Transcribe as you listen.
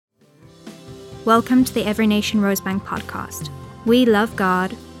Welcome to the Every Nation Rosebank podcast. We love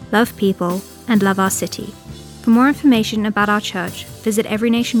God, love people, and love our city. For more information about our church, visit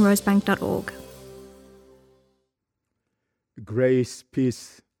everynationrosebank.org. Grace,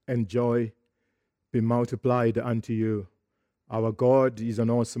 peace, and joy be multiplied unto you. Our God is an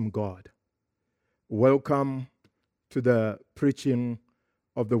awesome God. Welcome to the preaching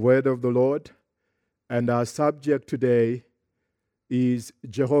of the word of the Lord. And our subject today is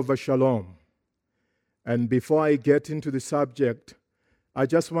Jehovah Shalom. And before I get into the subject, I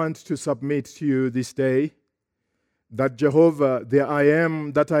just want to submit to you this day that Jehovah, the I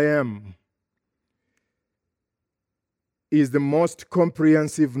am that I am, is the most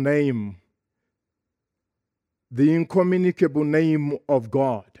comprehensive name, the incommunicable name of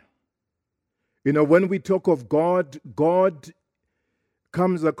God. You know, when we talk of God, God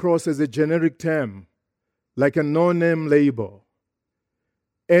comes across as a generic term, like a no-name label.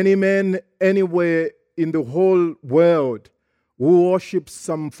 Any man, anywhere in the whole world who worships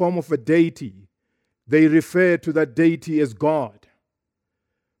some form of a deity, they refer to that deity as God.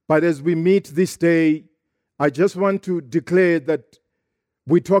 But as we meet this day, I just want to declare that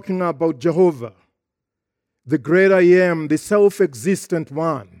we're talking about Jehovah, the great I am, the self-existent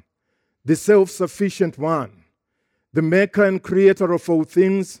one, the self-sufficient one, the maker and creator of all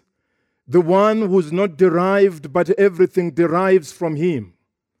things, the one who's not derived, but everything derives from him.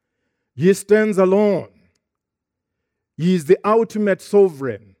 He stands alone. He is the ultimate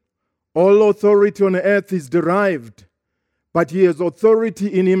sovereign. All authority on earth is derived, but he has authority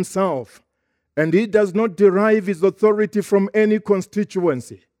in himself, and he does not derive his authority from any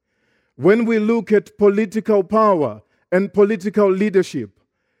constituency. When we look at political power and political leadership,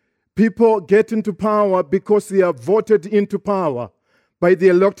 people get into power because they are voted into power by the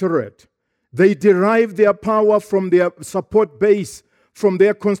electorate. They derive their power from their support base, from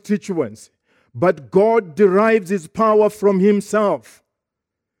their constituents. But God derives his power from himself.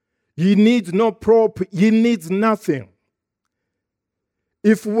 He needs no prop, he needs nothing.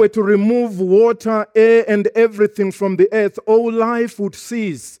 If we were to remove water, air, and everything from the earth, all life would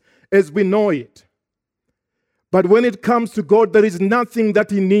cease as we know it. But when it comes to God, there is nothing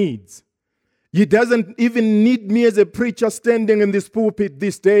that he needs. He doesn't even need me as a preacher standing in this pulpit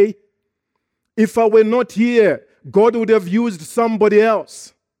this day. If I were not here, God would have used somebody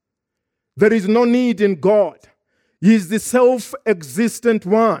else. There is no need in God. He is the self-existent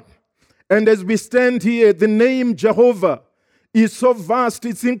one. And as we stand here, the name Jehovah is so vast,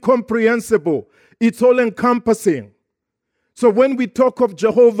 it's incomprehensible, it's all-encompassing. So when we talk of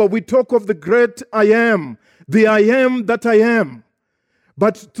Jehovah, we talk of the great I am, the I am that I am.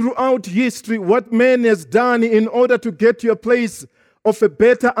 But throughout history, what man has done in order to get to a place of a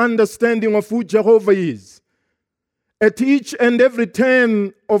better understanding of who Jehovah is, at each and every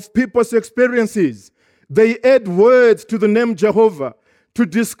turn of people's experiences, they add words to the name Jehovah to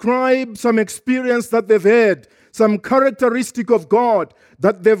describe some experience that they've had, some characteristic of God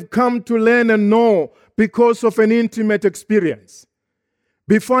that they've come to learn and know because of an intimate experience.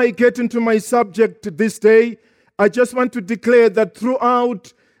 Before I get into my subject this day, I just want to declare that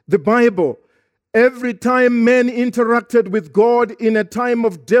throughout the Bible, every time men interacted with God in a time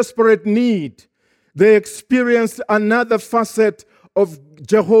of desperate need, they experienced another facet of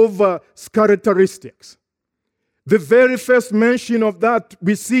Jehovah's characteristics. The very first mention of that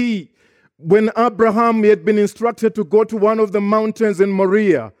we see when Abraham had been instructed to go to one of the mountains in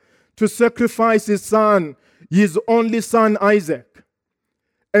Moriah to sacrifice his son, his only son Isaac.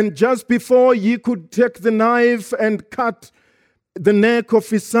 And just before he could take the knife and cut the neck of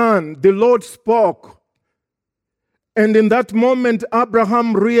his son, the Lord spoke. And in that moment,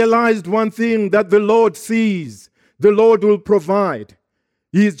 Abraham realized one thing, that the Lord sees, the Lord will provide.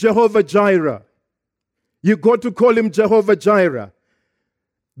 He is Jehovah Jireh. You got to call him Jehovah Jireh.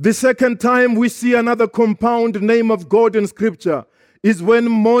 The second time we see another compound name of God in Scripture is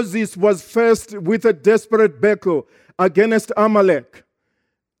when Moses was faced with a desperate battle against Amalek.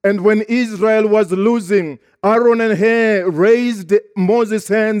 And when Israel was losing, Aaron and Hur raised Moses'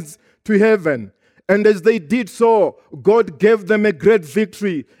 hands to heaven. And as they did so, God gave them a great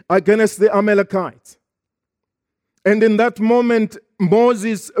victory against the Amalekites. And in that moment,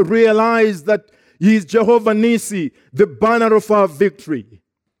 Moses realized that he is Jehovah Nissi, the banner of our victory.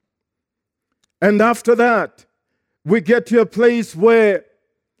 And after that, we get to a place where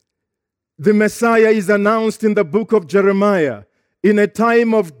the Messiah is announced in the book of Jeremiah in a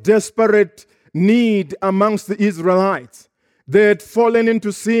time of desperate need amongst the Israelites. They had fallen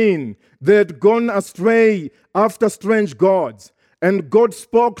into sin. They had gone astray after strange gods. And God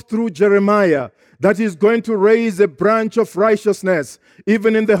spoke through Jeremiah that He's going to raise a branch of righteousness,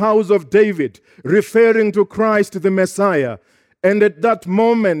 even in the house of David, referring to Christ the Messiah. And at that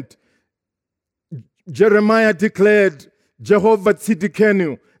moment, Jeremiah declared, Jehovah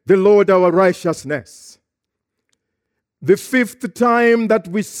Tzidkenu, the Lord our righteousness. The fifth time that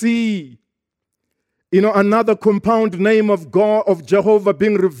we see, another compound name of God, of Jehovah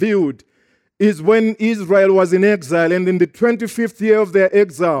being revealed, is when Israel was in exile. And in the 25th year of their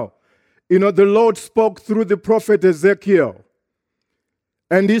exile, the Lord spoke through the prophet Ezekiel.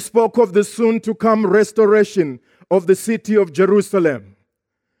 And He spoke of the soon-to-come restoration of the city of Jerusalem.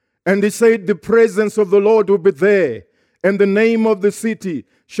 And He said the presence of the Lord will be there, and the name of the city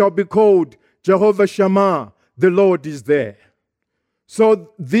shall be called Jehovah Shammah, the Lord is there.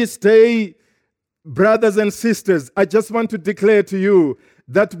 So this day, brothers and sisters, I just want to declare to you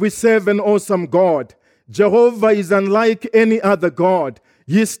that we serve an awesome God. Jehovah is unlike any other God.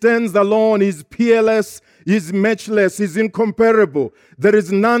 He stands alone, He's peerless, He's matchless, He's incomparable. There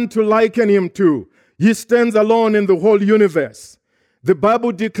is none to liken Him to. He stands alone in the whole universe. The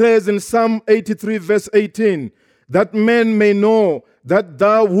Bible declares in Psalm 83 verse 18, that men may know that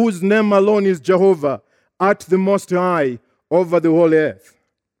Thou whose name alone is Jehovah, art the Most High over the whole earth.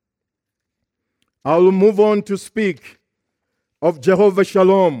 I will move on to speak of Jehovah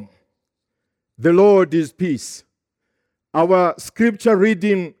Shalom. The Lord is peace. Our scripture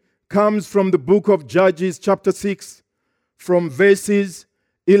reading comes from the book of Judges chapter 6, from verses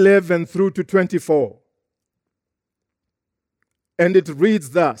 11 through to 24. And it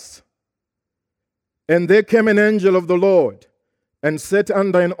reads thus, And there came an angel of the Lord, and sat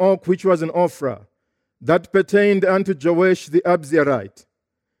under an oak which was in Ophrah, that pertained unto Joash the Abzerite.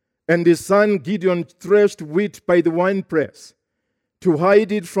 And his son Gideon threshed wheat by the winepress, to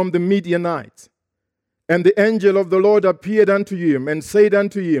hide it from the Midianites. And the angel of the Lord appeared unto him, and said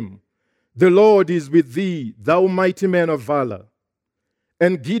unto him, The Lord is with thee, thou mighty man of valor.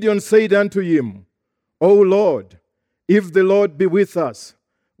 And Gideon said unto him, O Lord, if the Lord be with us,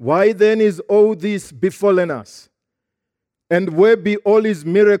 why then is all this befallen us? And where be all His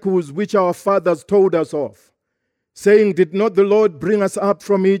miracles which our fathers told us of, saying, Did not the Lord bring us up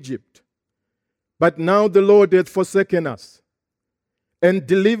from Egypt? But now the Lord hath forsaken us, and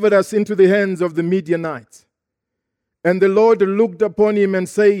delivered us into the hands of the Midianites. And the Lord looked upon him and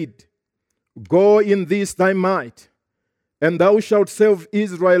said, Go in this thy might, and thou shalt save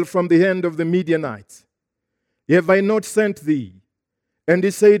Israel from the hand of the Midianites. Have I not sent thee? And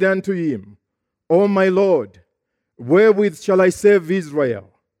he said unto him, O my Lord, wherewith shall I save Israel?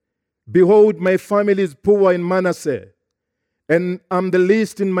 Behold, my family is poor in Manasseh, and am the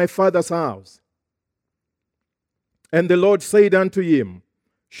least in my father's house. And the Lord said unto him,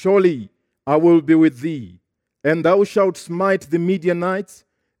 Surely I will be with thee, and thou shalt smite the Midianites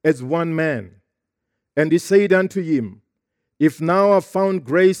as one man. And he said unto him, If now I have found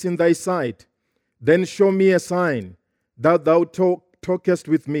grace in thy sight, then show me a sign that thou talkest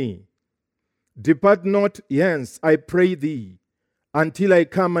with me. Depart not hence, I pray thee, until I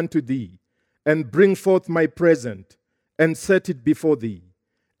come unto thee, and bring forth my present, and set it before thee.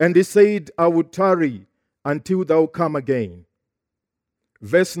 And he said, I would tarry until thou come again.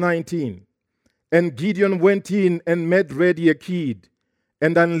 Verse 19, And Gideon went in and made ready a kid,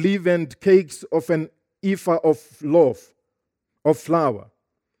 and unleavened cakes of an ephah of loaf of flour.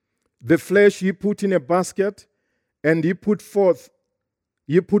 The flesh he put in a basket, and he put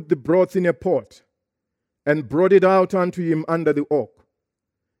the broth in a pot, and brought it out unto him under the oak,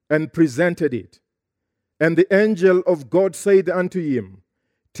 and presented it. And the angel of God said unto him,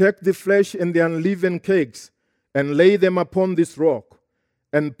 Take the flesh and the unleavened cakes, and lay them upon this rock,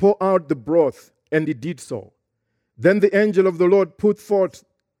 and pour out the broth. And he did so. Then the angel of the Lord put forth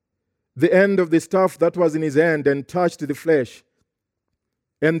the end of the staff that was in his hand, and touched the flesh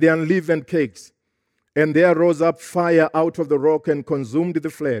and the unleavened cakes. And there rose up fire out of the rock, and consumed the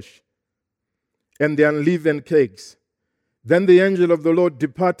flesh and the unleavened cakes. Then the angel of the Lord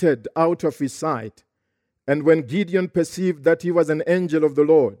departed out of his sight. And when Gideon perceived that he was an angel of the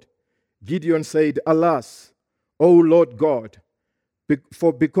Lord, Gideon said, Alas, O Lord God,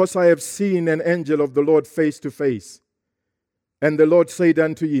 for because I have seen an angel of the Lord face to face. And the Lord said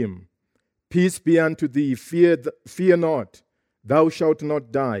unto him, Peace be unto thee, fear not, thou shalt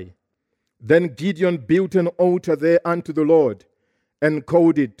not die. Then Gideon built an altar there unto the Lord, and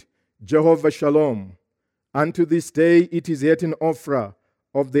called it Jehovah Shalom. Unto this day it is yet in Ophrah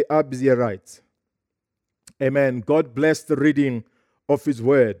of the Abzerites. Amen. God bless the reading of His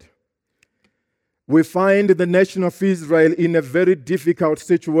word. We find the nation of Israel in a very difficult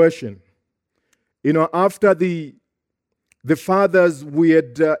situation. After the the fathers, we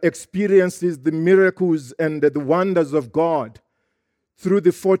had experienced the miracles and the wonders of God through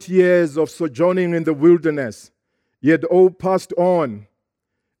the 40 years of sojourning in the wilderness. Yet all passed on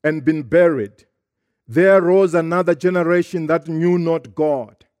and been buried. There rose another generation that knew not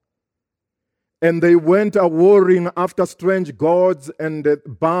God. And they went a-warring after strange gods and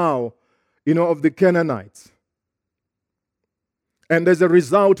Baal, of the Canaanites. And as a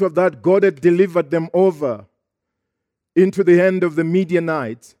result of that, God had delivered them over into the hand of the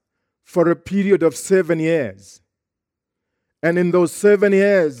Midianites for a period of 7 years. And in those 7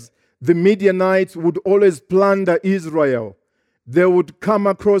 years, the Midianites would always plunder Israel. They would come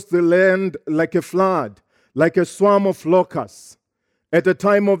across the land like a flood, like a swarm of locusts at the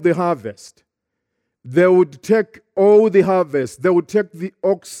time of the harvest. They would take all the harvest. They would take the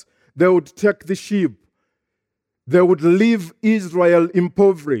ox. They would take the sheep. They would leave Israel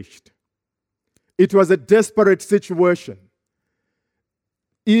impoverished. It was a desperate situation.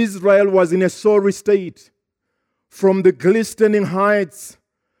 Israel was in a sorry state. From the glistening heights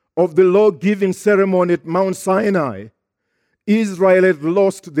of the law-giving ceremony at Mount Sinai, Israel had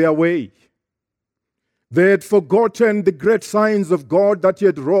lost their way. They had forgotten the great signs of God that He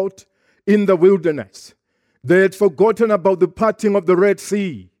had wrought in the wilderness. They had forgotten about the parting of the Red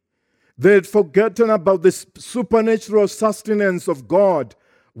Sea. They had forgotten about the supernatural sustenance of God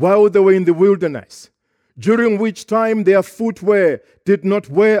while they were in the wilderness, during which time their footwear did not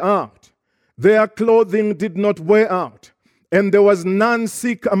wear out, their clothing did not wear out, and there was none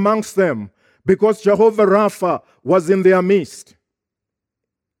sick amongst them, because Jehovah Rapha was in their midst.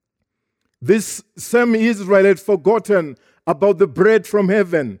 This same Israel had forgotten about the bread from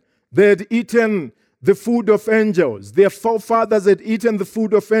heaven. They had eaten the food of angels. Their forefathers had eaten the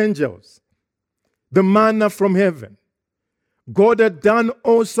food of angels, the manna from heaven. God had done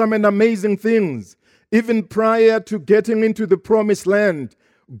awesome and amazing things. Even prior to getting into the promised land,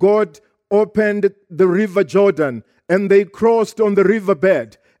 God opened the river Jordan and they crossed on the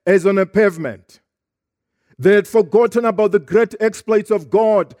riverbed as on a pavement. They had forgotten about the great exploits of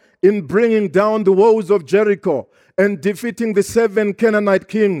God in bringing down the walls of Jericho and defeating the 7 Canaanite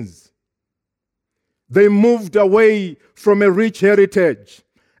kings. They moved away from a rich heritage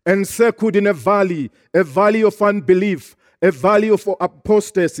and circled in a valley of unbelief, a valley of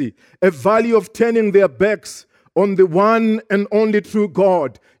apostasy, a valley of turning their backs on the one and only true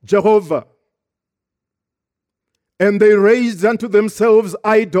God, Jehovah. And they raised unto themselves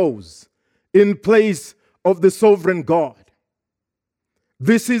idols in place of the sovereign God.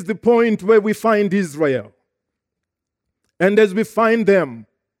 This is the point where we find Israel. And as we find them,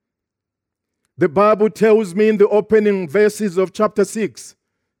 the Bible tells me in the opening verses of chapter 6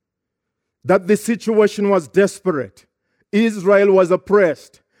 that the situation was desperate. Israel was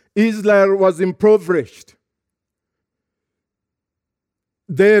oppressed. Israel was impoverished.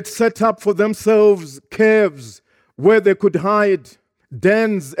 They had set up for themselves caves where they could hide,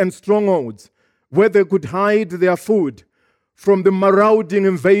 dens and strongholds, where they could hide their food from the marauding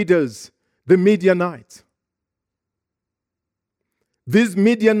invaders, the Midianites. These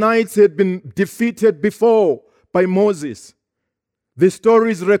Midianites had been defeated before by Moses. The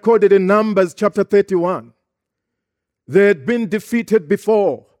story is recorded in Numbers chapter 31. They had been defeated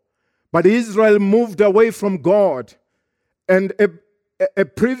before, but Israel moved away from God, and a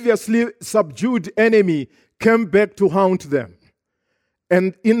previously subdued enemy came back to haunt them.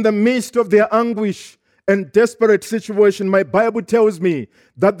 And in the midst of their anguish and desperate situation, my Bible tells me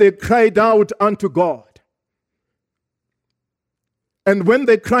that they cried out unto God. And when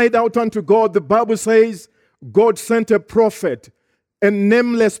they cried out unto God, the Bible says God sent a prophet, a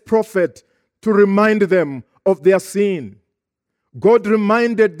nameless prophet, to remind them of their sin. God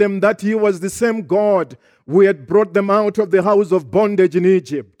reminded them that He was the same God who had brought them out of the house of bondage in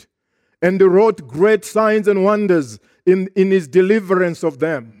Egypt, and He wrought great signs and wonders in His deliverance of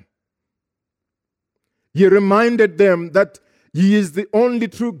them. He reminded them that He is the only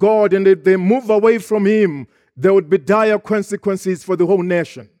true God, and if they move away from Him, there would be dire consequences for the whole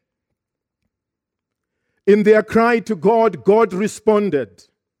nation. In their cry to God, God responded.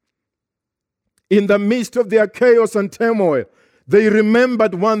 In the midst of their chaos and turmoil, they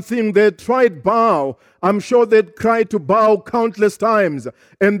remembered one thing. They had tried Baal. I'm sure they'd cried to Baal countless times,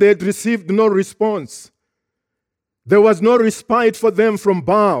 and they'd received no response. There was no respite for them from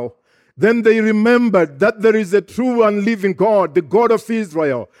Baal. Then they remembered that there is a true and living God, the God of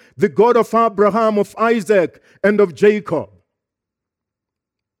Israel, the God of Abraham, of Isaac, and of Jacob.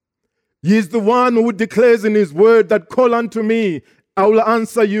 He is the one who declares in His word that call unto me, I will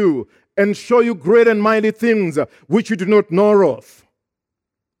answer you and show you great and mighty things which you do not know of.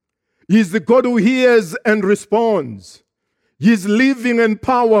 He is the God who hears and responds. He's living and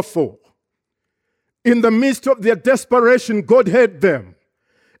powerful. In the midst of their desperation, God heard them.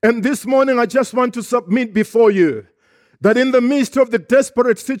 And this morning, I just want to submit before you that in the midst of the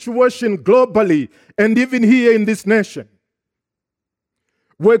desperate situation globally and even here in this nation,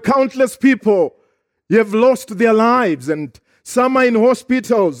 where countless people have lost their lives and some are in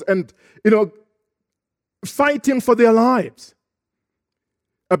hospitals and, fighting for their lives.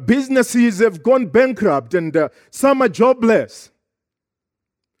 Businesses have gone bankrupt and some are jobless.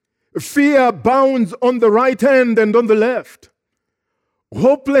 Fear abounds on the right hand and on the left.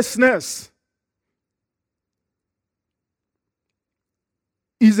 Hopelessness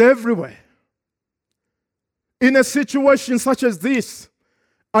is everywhere. In a situation such as this,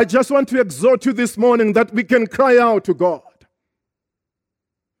 I just want to exhort you this morning that we can cry out to God.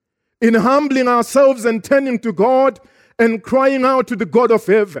 In humbling ourselves and turning to God and crying out to the God of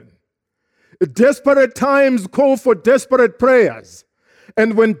heaven. Desperate times call for desperate prayers.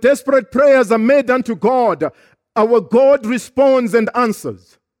 And when desperate prayers are made unto God, our God responds and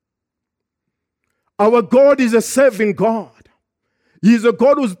answers. Our God is a saving God. He is a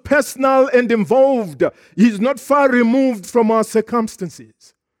God who's personal and involved. He is not far removed from our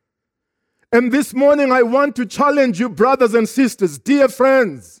circumstances. And this morning I want to challenge you, brothers and sisters, dear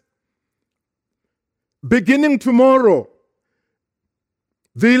friends. Beginning tomorrow,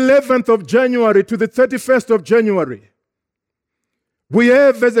 the 11th of January to the 31st of January, we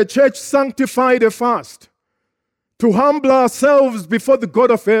have as a church sanctified a fast to humble ourselves before the God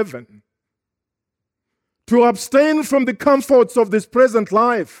of heaven, to abstain from the comforts of this present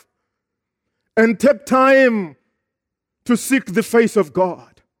life and take time to seek the face of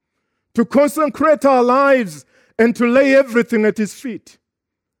God, to consecrate our lives and to lay everything at His feet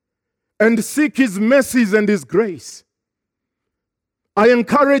and seek His mercies and His grace. I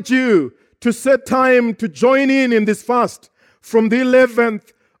encourage you to set time to join in this fast from the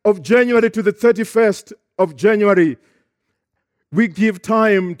 11th of January to the 31st of January. We give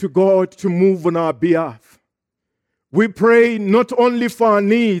time to God to move on our behalf. We pray not only for our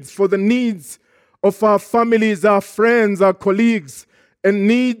needs, for the needs of our families, our friends, our colleagues, and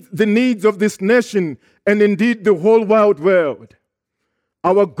the needs of this nation, and indeed the whole wide world.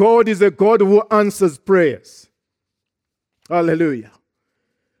 Our God is a God who answers prayers. Hallelujah.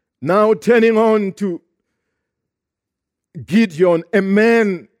 Now turning on to Gideon, a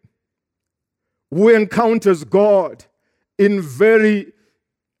man who encounters God in very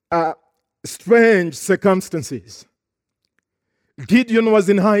strange circumstances. Gideon was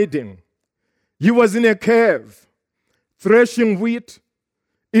in hiding. He was in a cave, threshing wheat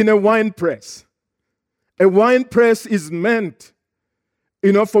in a wine press. A wine press is meant,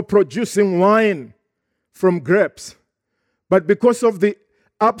 for producing wine from grapes. But because of the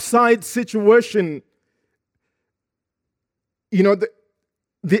upside situation,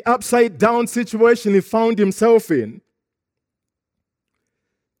 the upside down situation he found himself in,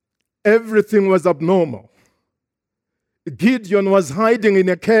 everything was abnormal. Gideon was hiding in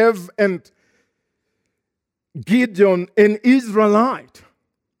a cave, and Gideon, an Israelite.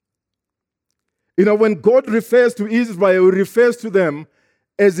 When God refers to Israel, He refers to them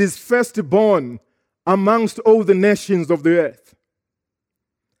as His firstborn amongst all the nations of the earth.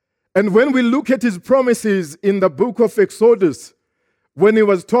 And when we look at His promises in the book of Exodus, when He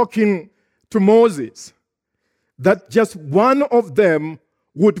was talking to Moses, that just one of them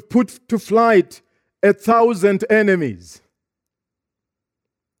would put to flight 1,000 enemies.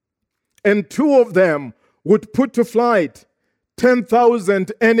 And two of them would put to flight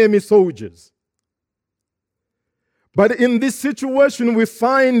 10,000 enemy soldiers. But in this situation, we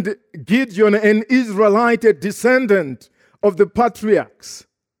find Gideon, an Israelite, a descendant of the patriarchs.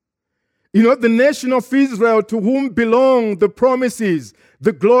 The nation of Israel, to whom belong the promises,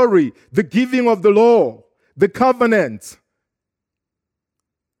 the glory, the giving of the law, the covenants,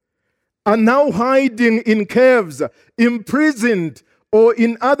 are now hiding in caves, imprisoned, or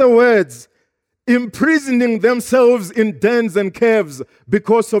in other words, imprisoning themselves in dens and caves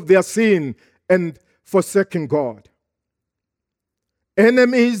because of their sin and forsaking God.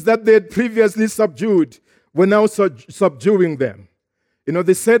 Enemies that they had previously subdued were now subduing them.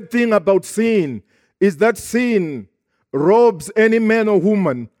 The sad thing about sin is that sin robs any man or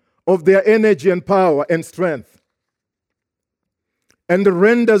woman of their energy and power and strength and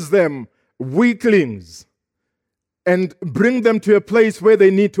renders them weaklings and bring them to a place where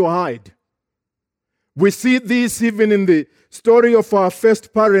they need to hide. We see this even in the story of our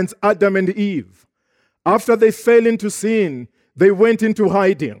first parents, Adam and Eve. After they fell into sin, they went into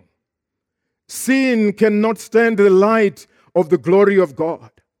hiding. Sin cannot stand the light of the glory of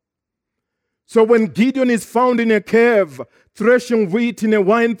God. So when Gideon is found in a cave, threshing wheat in a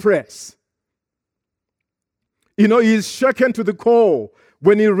wine press. He's shaken to the core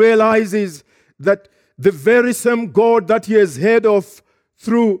when he realizes that the very same God that he has heard of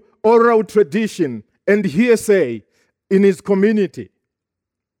through oral tradition and hearsay in his community,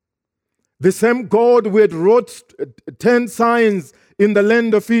 the same God who had wrought 10 signs in the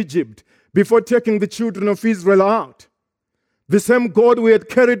land of Egypt before taking the children of Israel out, the same God who had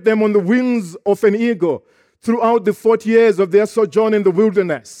carried them on the wings of an eagle throughout the 40 years of their sojourn in the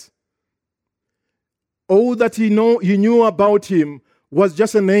wilderness. All that he knew about him was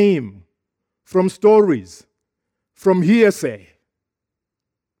just a name from stories, from hearsay.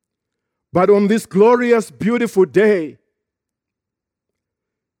 But on this glorious, beautiful day,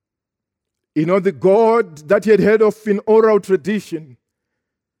 the God that he had heard of in oral tradition,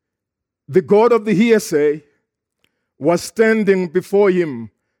 the God of the hearsay, was standing before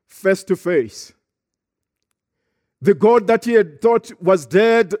him face to face. The God that he had thought was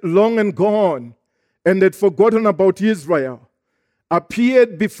dead, long and gone, and had forgotten about Israel,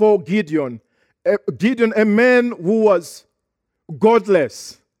 appeared before Gideon. Gideon, a man who was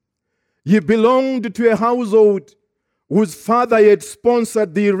godless. He belonged to a household whose father had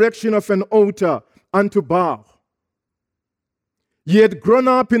sponsored the erection of an altar unto Baal. He had grown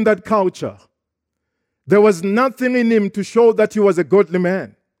up in that culture. There was nothing in him to show that he was a godly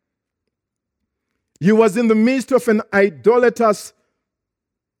man. He was in the midst of an idolatrous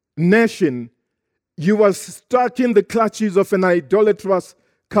nation. He was stuck in the clutches of an idolatrous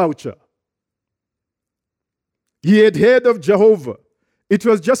culture. He had heard of Jehovah. It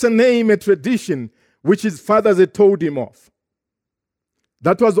was just a name, a tradition, which his fathers had told him of.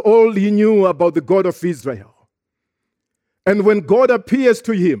 That was all he knew about the God of Israel. And when God appears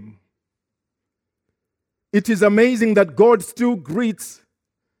to him, it is amazing that God still greets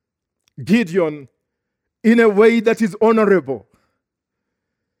Gideon in a way that is honorable.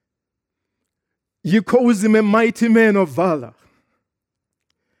 He calls him a mighty man of valor.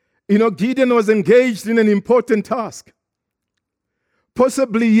 Gideon was engaged in an important task.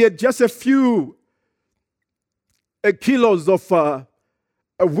 Possibly he had just a few kilos of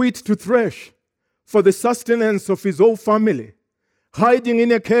wheat to thresh for the sustenance of his whole family, hiding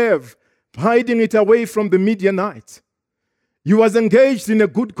in a cave, hiding it away from the Midianites. He was engaged in a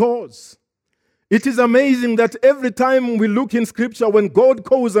good cause. It is amazing that every time we look in Scripture, when God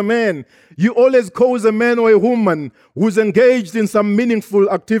calls a man, he always calls a man or a woman who's engaged in some meaningful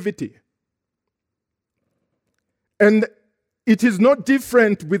activity. And it is not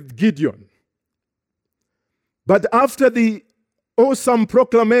different with Gideon. But after the awesome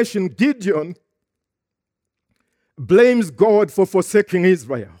proclamation, Gideon blames God for forsaking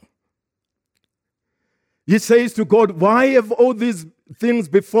Israel. He says to God, why have all these things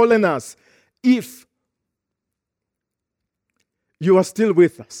befallen us if you are still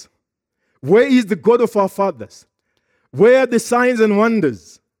with us? Where is the God of our fathers? Where are the signs and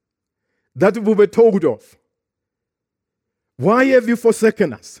wonders that we were told of? Why have you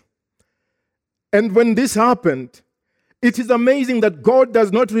forsaken us? And when this happened, it is amazing that God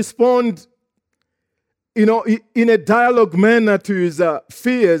does not respond, in a dialogue manner to his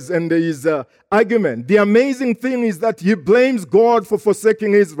fears and his argument. The amazing thing is that he blames God for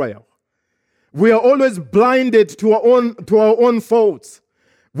forsaking Israel. We are always blinded to our own faults.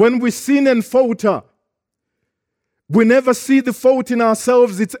 When we sin and falter, we never see the fault in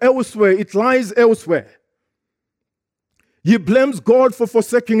ourselves. It's elsewhere. It lies elsewhere. He blames God for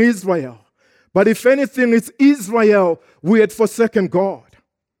forsaking Israel. But if anything, it's Israel who had forsaken God.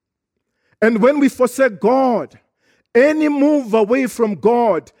 And when we forsake God, any move away from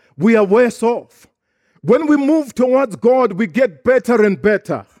God, we are worse off. When we move towards God, we get better and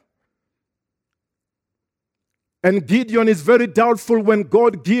better. And Gideon is very doubtful when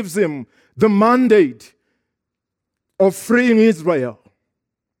God gives him the mandate of freeing Israel.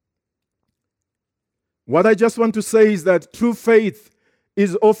 What I just want to say is that true faith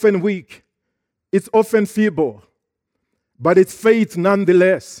is often weak. It's often feeble. But it's faith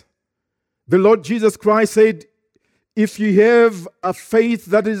nonetheless. The Lord Jesus Christ said, if you have a faith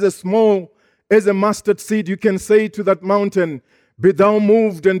that is as small as a mustard seed, you can say to that mountain, be thou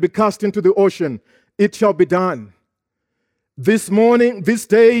moved and be cast into the ocean. It shall be done. This morning, this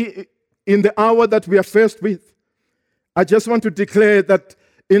day, in the hour that we are faced with, I just want to declare that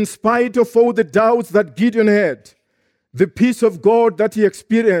in spite of all the doubts that Gideon had, the peace of God that he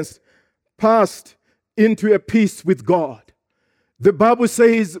experienced passed into a peace with God. The Bible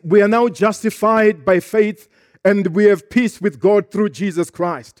says we are now justified by faith and we have peace with God through Jesus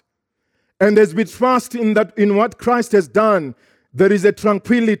Christ. And as we trust in what Christ has done, there is a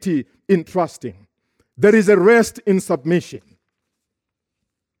tranquility in trusting. There is a rest in submission.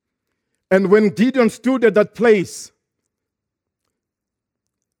 And when Gideon stood at that place,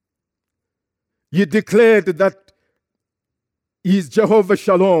 he declared that he is Jehovah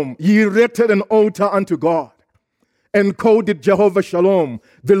Shalom. He erected an altar unto God and called it Jehovah Shalom.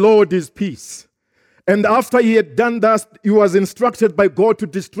 The Lord is peace. And after he had done that, he was instructed by God to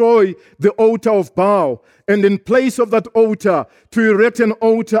destroy the altar of Baal, and in place of that altar, to erect an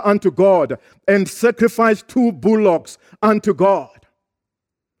altar unto God and sacrifice 2 bullocks unto God.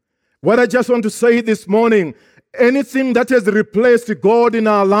 What I just want to say this morning, anything that has replaced God in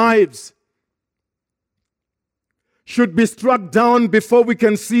our lives should be struck down before we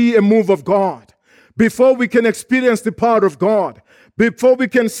can see a move of God, before we can experience the power of God, before we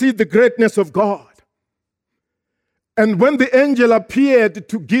can see the greatness of God. And when the angel appeared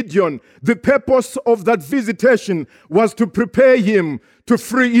to Gideon, the purpose of that visitation was to prepare him to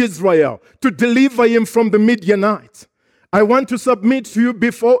free Israel, to deliver him from the Midianites. I want to submit to you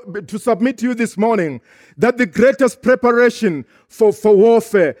this morning that the greatest preparation for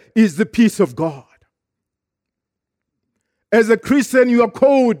warfare is the peace of God. As a Christian, you are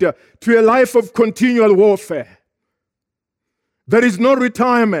called to a life of continual warfare. There is no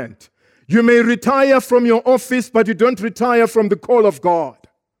retirement. You may retire from your office, but you don't retire from the call of God.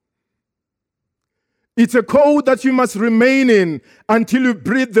 It's a call that you must remain in until you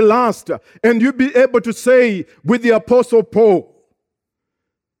breathe the last, and you'll be able to say with the Apostle Paul,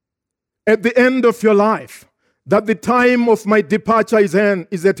 at the end of your life, that the time of my departure is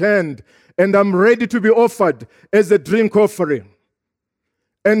at hand, and I'm ready to be offered as a drink offering,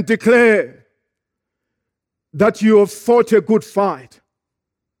 and declare that you have fought a good fight.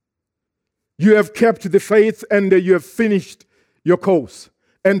 You have kept the faith, and you have finished your course.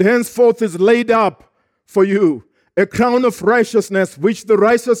 And henceforth is laid up for you a crown of righteousness, which the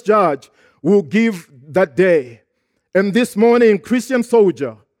righteous judge will give that day. And this morning, Christian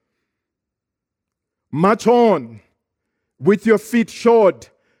soldier, march on with your feet shod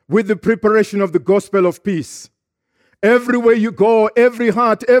with the preparation of the gospel of peace. Everywhere you go, every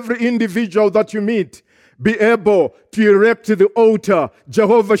heart, every individual that you meet, be able to erect the altar,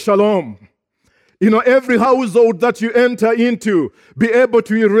 Jehovah Shalom. Every household that you enter into, be able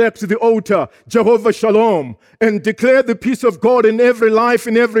to erect the altar, Jehovah Shalom, and declare the peace of God in every life,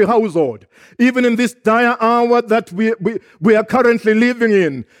 in every household. Even in this dire hour that we are currently living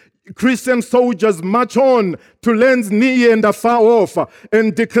in, Christian soldiers march on to lands near and afar off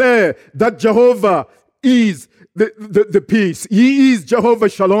and declare that Jehovah is the peace. He is Jehovah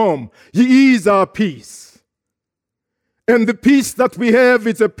Shalom. He is our peace. And the peace that we have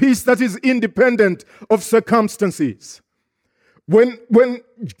is a peace that is independent of circumstances. When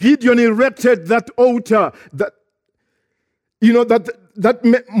Gideon erected that altar, that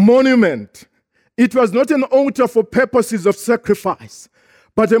monument, it was not an altar for purposes of sacrifice,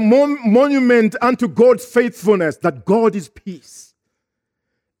 but a monument unto God's faithfulness, that God is peace.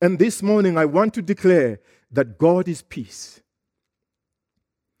 And this morning I want to declare that God is peace.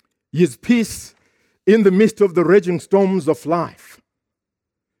 He is peace in the midst of the raging storms of life.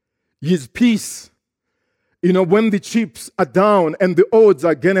 He is peace, when the chips are down and the odds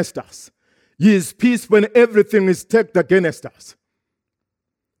are against us. He is peace when everything is stacked against us.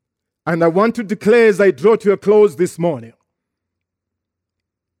 And I want to declare as I draw to a close this morning,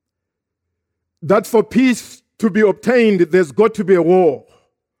 that for peace to be obtained, there's got to be a war.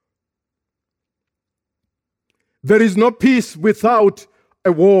 There is no peace without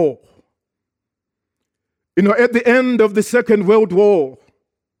a war. At the end of the Second World War,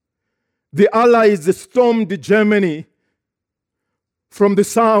 the Allies stormed Germany from the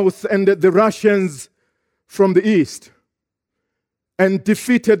south and the Russians from the east and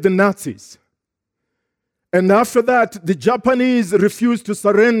defeated the Nazis. And after that, the Japanese refused to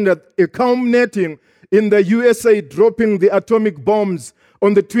surrender, culminating in the USA dropping the atomic bombs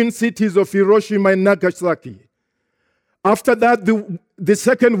on the twin cities of Hiroshima and Nagasaki. After that, the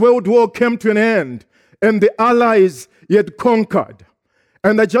Second World War came to an end, and the Allies had conquered.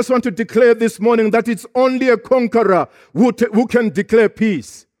 And I just want to declare this morning that it's only a conqueror who can declare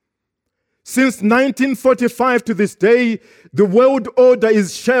peace. Since 1945 to this day, the world order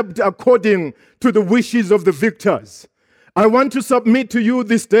is shaped according to the wishes of the victors. I want to submit to you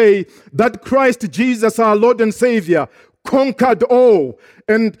this day that Christ Jesus, our Lord and Savior, conquered all.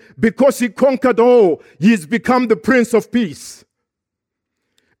 And because he conquered all, he has become the Prince of Peace.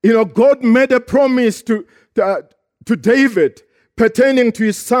 God made a promise to David pertaining to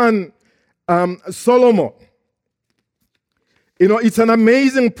his son Solomon. It's an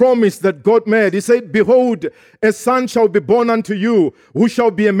amazing promise that God made. He said, "Behold, a son shall be born unto you, who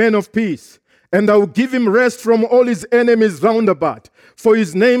shall be a man of peace. And I will give him rest from all his enemies round about, for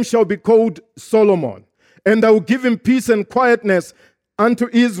his name shall be called Solomon. And I will give him peace and quietness unto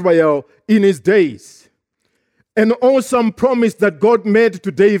Israel in his days. An awesome promise that God made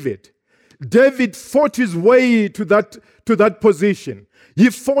to David. David fought his way to that position. He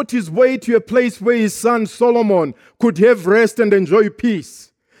fought his way to a place where his son Solomon could have rest and enjoy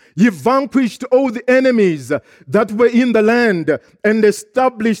peace. He vanquished all the enemies that were in the land and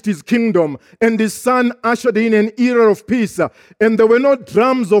established his kingdom. And his son ushered in an era of peace. And there were no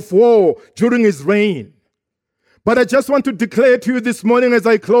drums of war during his reign. But I just want to declare to you this morning as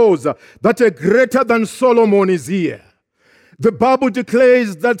I close that a greater than Solomon is here. The Bible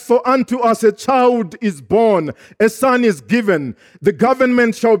declares that for unto us a child is born, a son is given. The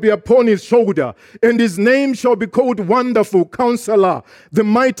government shall be upon his shoulder, and his name shall be called Wonderful Counselor, the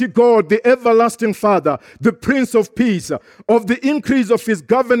Mighty God, the Everlasting Father, the Prince of Peace. Of the increase of his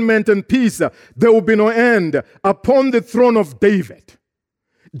government and peace, there will be no end upon the throne of David.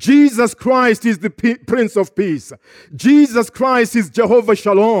 Jesus Christ is the Prince of Peace. Jesus Christ is Jehovah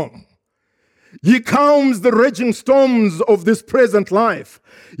Shalom. He calms the raging storms of this present life.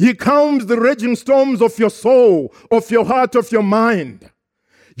 He calms the raging storms of your soul, of your heart, of your mind.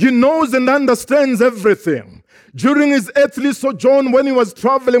 He knows and understands everything. During his earthly sojourn, when he was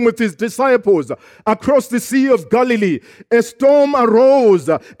traveling with his disciples across the Sea of Galilee, a storm arose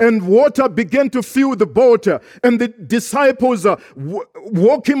and water began to fill the boat. And the disciples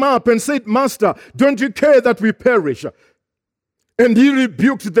woke him up and said, "Master, don't you care that we perish?" And he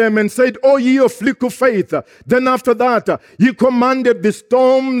rebuked them and said, "O ye of little faith." Then after that, he commanded the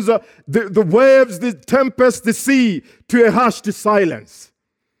storms, the waves, the tempest, the sea to a hushed silence.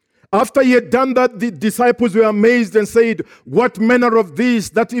 After he had done that, the disciples were amazed and said, "What manner of this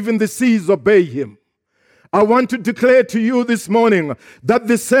that even the seas obey him?" I want to declare to you this morning that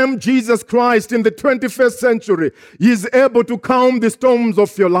the same Jesus Christ in the 21st century is able to calm the storms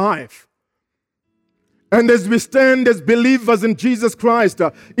of your life. And as we stand as believers in Jesus Christ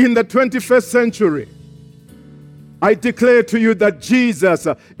in the 21st century, I declare to you that Jesus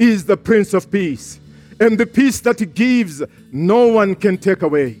is the Prince of Peace. And the peace that he gives, no one can take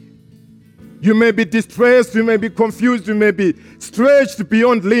away. You may be distressed, you may be confused, you may be stretched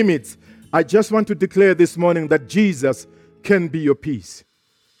beyond limits. I just want to declare this morning that Jesus can be your peace.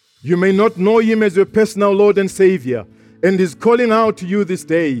 You may not know him as your personal Lord and Savior, and he's calling out to you this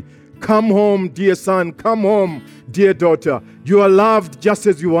day, "Come home, dear son. Come home, dear daughter. You are loved just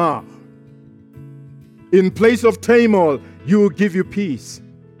as you are." In place of turmoil, you will give you peace.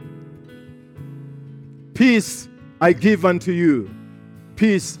 Peace I give unto you.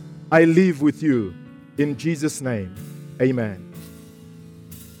 Peace I leave with you. In Jesus' name, amen.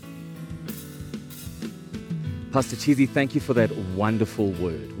 Pastor Chizzy, thank you for that wonderful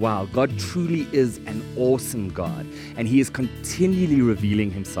word. Wow, God truly is an awesome God, and he is continually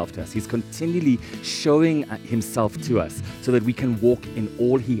revealing himself to us. He's continually showing himself to us so that we can walk in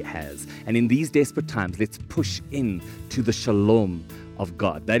all he has. And in these desperate times, let's push in to the shalom of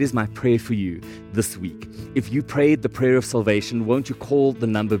God. That is my prayer for you this week. If you prayed the prayer of salvation, won't you call the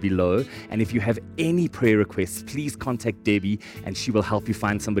number below? And if you have any prayer requests, please contact Debbie and she will help you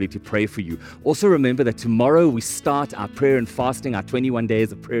find somebody to pray for you. Also remember that tomorrow we start our prayer and fasting, our 21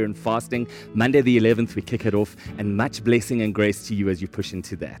 days of prayer and fasting. Monday the 11th, we kick it off, and much blessing and grace to you as you push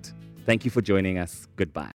into that. Thank you for joining us. Goodbye.